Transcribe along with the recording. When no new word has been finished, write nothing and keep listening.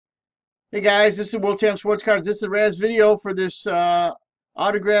Hey guys, this is World Champ Sports Cards. This is the Raz video for this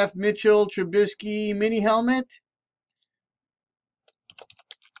autographed Mitchell Trubisky mini helmet.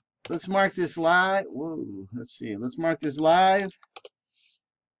 Let's mark this live. Whoa, let's see. Let's mark this live.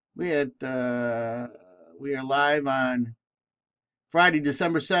 We are live on Friday,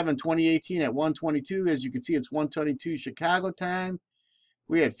 December 7, 2018 at 1:22. As you can see, it's 1:22 Chicago time.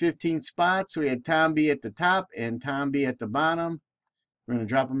 We had 15 spots. We had Tom B at the top and Tom B at the bottom. We're going to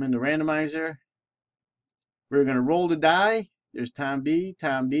drop them in the randomizer. We're going to roll the die. There's Tom B,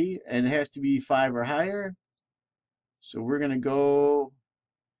 and it has to be 5 or higher. So we're going to go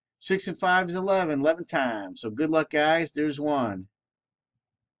 6 and 5 is 11 times. So good luck, guys. There's 1,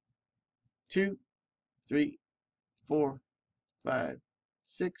 2, 3, 4, 5,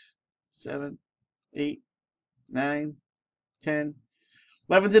 6, 7, 8, 9, 10.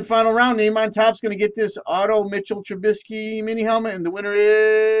 11th and final round. Name on top's going to get this auto Mitchell Trubisky mini helmet, and the winner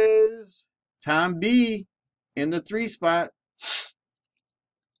is Tom B in the 3 spot.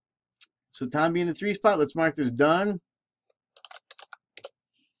 So Tom B in the 3 spot. Let's mark this done.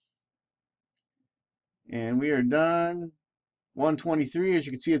 And we are done. 123. As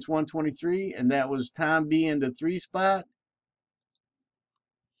you can see, it's 123. And that was Tom B in the 3 spot.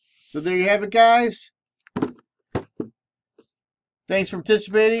 So there you have it, guys. Thanks for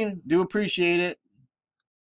participating. Do appreciate it.